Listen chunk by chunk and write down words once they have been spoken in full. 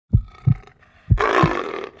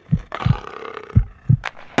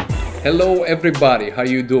Hello everybody, how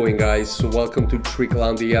you doing guys? So welcome to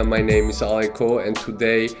Tricklandia. My name is Aleko and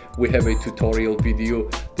today we have a tutorial video.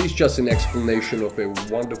 This is just an explanation of a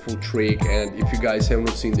wonderful trick, and if you guys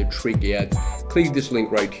haven't seen the trick yet, click this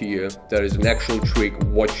link right here. There is an actual trick,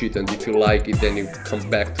 watch it, and if you like it then you come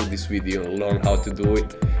back to this video and learn how to do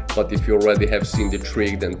it. But if you already have seen the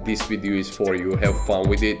trick, then this video is for you. Have fun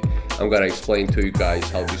with it. I'm gonna explain to you guys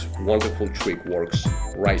how this wonderful trick works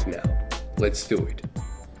right now. Let's do it.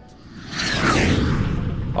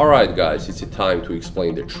 Alright guys, it's a time to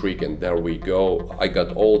explain the trick, and there we go. I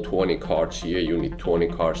got all 20 cards here. You need 20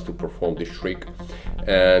 cards to perform this trick,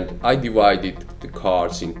 and I divided the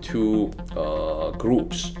cards in two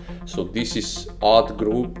groups. So this is odd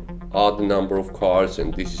group, odd number of cards,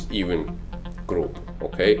 and this is even group.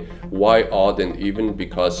 Okay, why odd and even?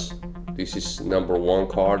 Because this is number 1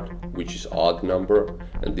 card, which is odd number,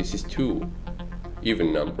 and this is 2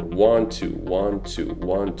 even number. 1 2 1 2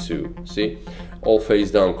 1 2. See, all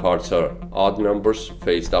face down cards are odd numbers,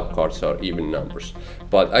 face up cards are even numbers.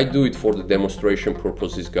 But I do it for the demonstration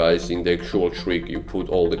purposes guys. In the actual trick you put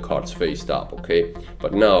all the cards faced up, okay?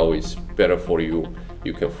 But now it's better for you,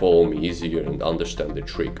 you can follow me easier and understand the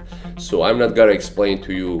trick. So I'm not gonna explain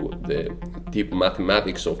to you the deep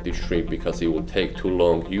mathematics of this trick because it will take too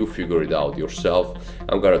long. You figure it out yourself.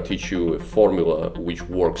 I'm gonna teach you a formula which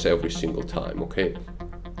works every single time, okay?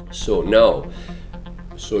 So now,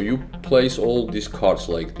 so you place all these cards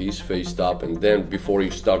like this faced up, and then before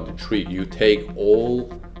you start the trick you take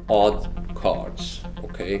all odd cards,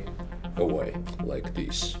 okay, away like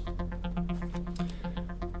this.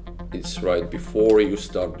 It's right before you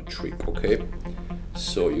start the trick, okay?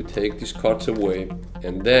 So you take these cards away,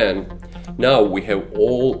 and then now we have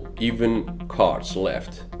all even cards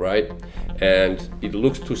left, right? And it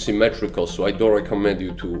looks too symmetrical, so I don't recommend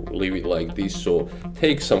you to leave it like this. So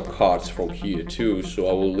take some cards from here too, so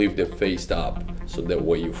I will leave them faced up, so that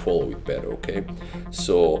way you follow it better, okay?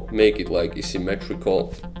 So make it like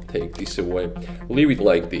asymmetrical, take this away, leave it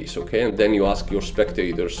like this, okay? And then you ask your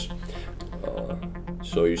spectators,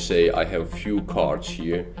 so you say I have few cards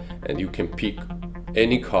here, and you can pick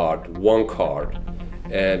any card, 1 card,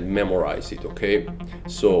 and memorize it, okay?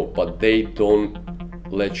 So, but they don't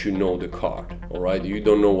let you know the card, all right? You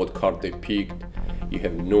don't know what card they picked, you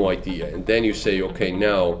have no idea. And then you say, okay,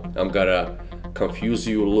 now I'm gonna confuse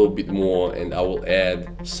you a little bit more, and I will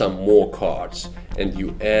add some more cards. And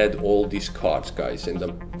you add all these cards guys, and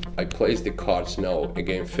I place the cards now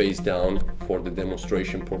again face down for the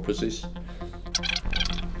demonstration purposes.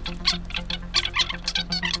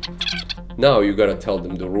 Now you gotta tell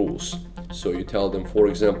them the rules. So you tell them, for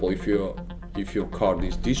example, if your card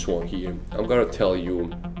is this one here, I'm gonna tell you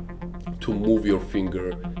to move your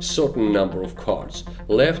finger certain number of cards,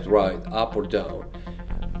 left, right, up or down.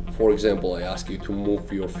 For example, I ask you to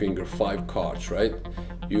move your finger 5 cards, right?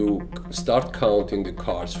 You start counting the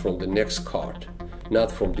cards from the next card, not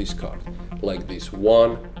from this card, like this: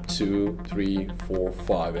 1 2 3 4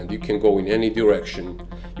 5, and you can go in any direction.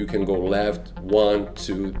 You can go left, 1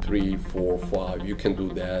 2 3 4 5, you can do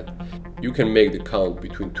that. You can make the count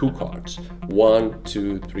between 2 cards, 1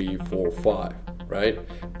 2 3 4 5, right?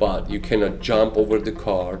 But you cannot jump over the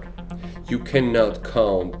card. You cannot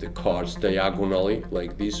count the cards diagonally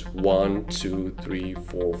like this: 1 2 3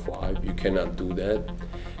 4 5, you cannot do that.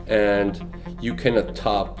 And you cannot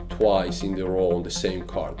tap twice in the row on the same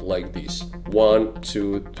card like this: 1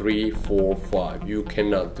 2 3 4 5, you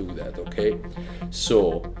cannot do that, okay?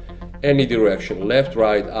 So any direction, left,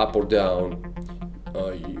 right, up or down,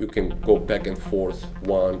 you can go back and forth: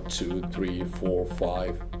 1 2 3 4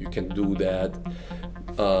 5, you can do that,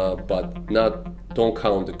 but don't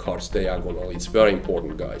count the cards diagonally. It's very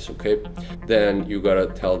important guys, okay? Then you gotta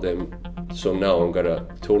tell them, so now I'm gonna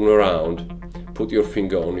turn around, put your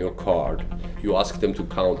finger on your card. You ask them to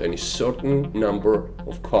count any certain number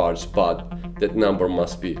of cards, but that number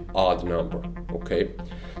must be odd number, okay?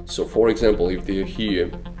 So for example, if they're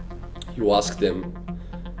here, you ask them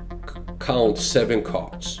count 7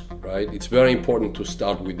 cards, right? It's very important to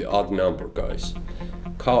start with the odd number guys.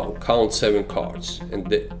 Count 7 cards,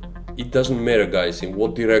 and it doesn't matter guys in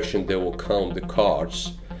what direction they will count the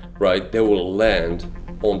cards, right? They will land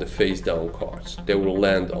on the face down cards, they will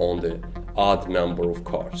land on the odd number of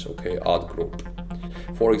cards, okay? Odd group.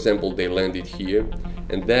 For example, they landed here,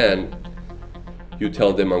 and then you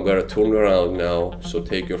tell them, I'm gonna turn around now, so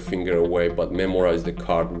take your finger away, but memorize the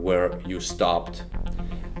card where you stopped.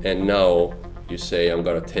 And now you say, I'm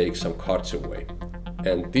gonna take some cards away.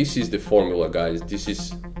 And this is the formula guys, this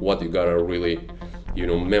is what you gotta really,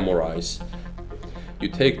 memorize. You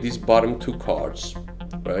take these bottom 2 cards,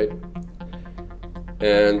 right?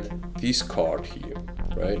 And this card here,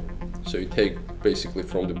 right? So you take basically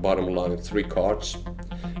from the bottom line 3 cards,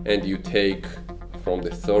 and you take from the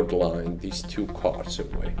third line these 2 cards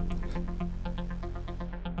away.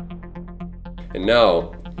 And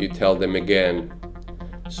now you tell them again,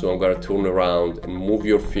 so I'm gonna turn around and move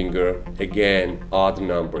your finger again, odd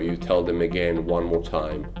number. You tell them again one more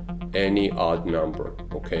time, any odd number,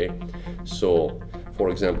 okay? So for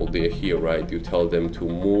example, they're here, right? You tell them to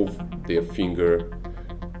move their finger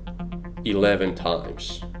 11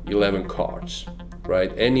 times, 11 cards,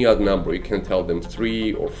 right? Any odd number. You can tell them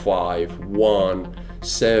 3 or 5, 1,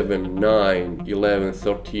 7, 9, 11,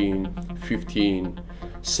 13, 15,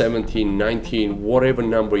 17, 19, whatever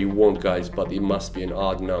number you want, guys, but it must be an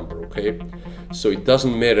odd number, okay? So it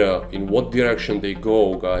doesn't matter in what direction they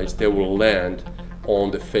go, guys, they will land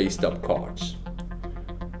on the face up cards,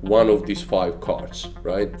 one of these 5 cards,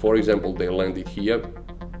 right? For example, they landed here,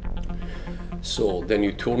 so then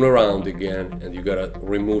you turn around again and you gotta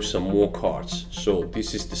remove some more cards. So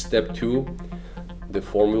this is the step 2, the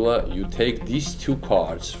formula. You take these 2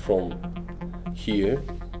 cards from here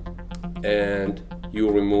and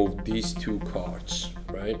you remove these 2 cards,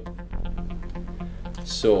 right?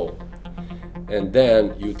 So, and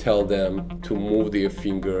then you tell them to move their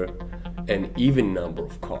finger an even number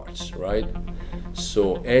of cards, right?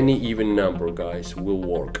 So any even number, guys, will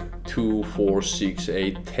work. 2, 4, 6,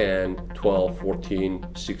 8, 10, 12, 14,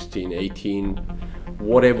 16, 18,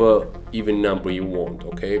 whatever even number you want,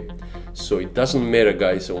 okay? So it doesn't matter,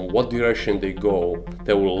 guys, on what direction they go,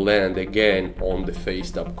 they will land again on the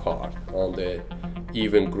faced up card, on the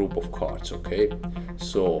even group of cards, okay?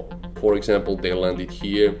 So for example, they landed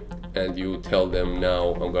here and you tell them,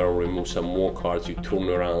 now I'm gonna remove some more cards. You turn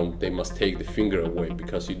around, they must take the finger away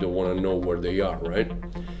because you don't want to know where they are, right?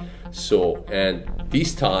 So, and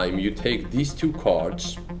this time you take these 2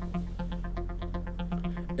 cards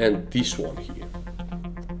and this one here,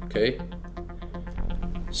 okay?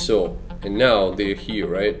 So, and now they're here,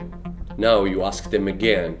 right? Now you ask them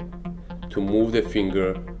again to move the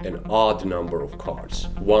finger an odd number of cards,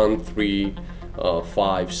 1, 3,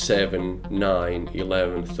 5, 7, 9,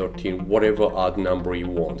 11, 13, whatever odd number you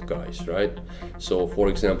want, guys, right? So for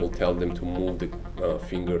example, tell them to move the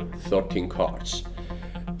finger 13 cards.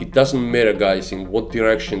 It doesn't matter, guys, in what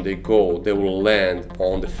direction they go, they will land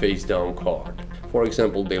on the face down card. For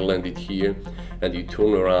example, they landed here and you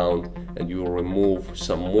turn around and you remove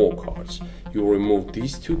some more cards. You remove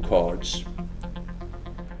these 2 cards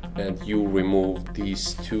and you remove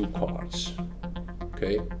these 2 cards,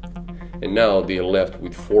 okay? And now they're left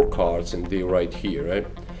with 4 cards and they're right here, right?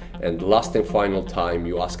 And last and final time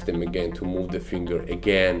you ask them again to move the finger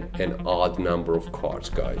again an odd number of cards,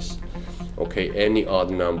 guys, okay? Any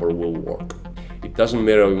odd number will work. It doesn't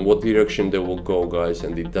matter in what direction they will go, guys,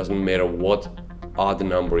 and it doesn't matter what odd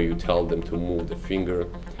number you tell them to move the finger,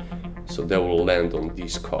 so they will land on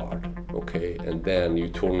this card, okay? And then you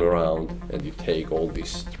turn around and you take all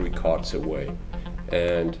these 3 cards away,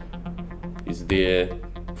 and it's the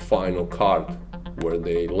final card where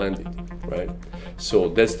they landed, right? So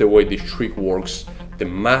that's the way this trick works. The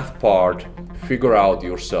math part, figure out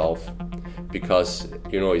yourself, because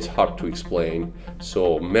you know it's hard to explain.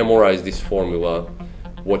 So memorize this formula,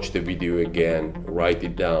 watch the video again, write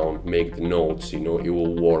it down, make the notes, you know, it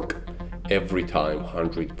will work every time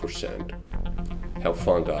 100%. Have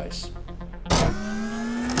fun, guys.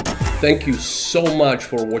 Thank you so much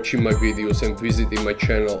for watching my videos and visiting my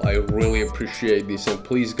channel. I really appreciate this, and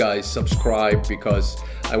please guys subscribe because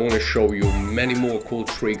I want to show you many more cool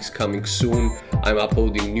tricks coming soon. I'm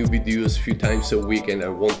uploading new videos a few times a week and I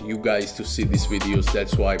want you guys to see these videos.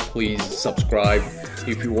 That's why please subscribe.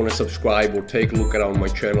 If you want to subscribe or take a look around my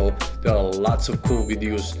channel, there are lots of cool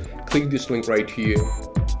videos. Click this link right here.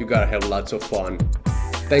 You gotta have lots of fun.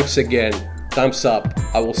 Thanks again. Thumbs up.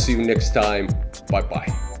 I will see you next time. Bye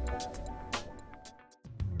bye.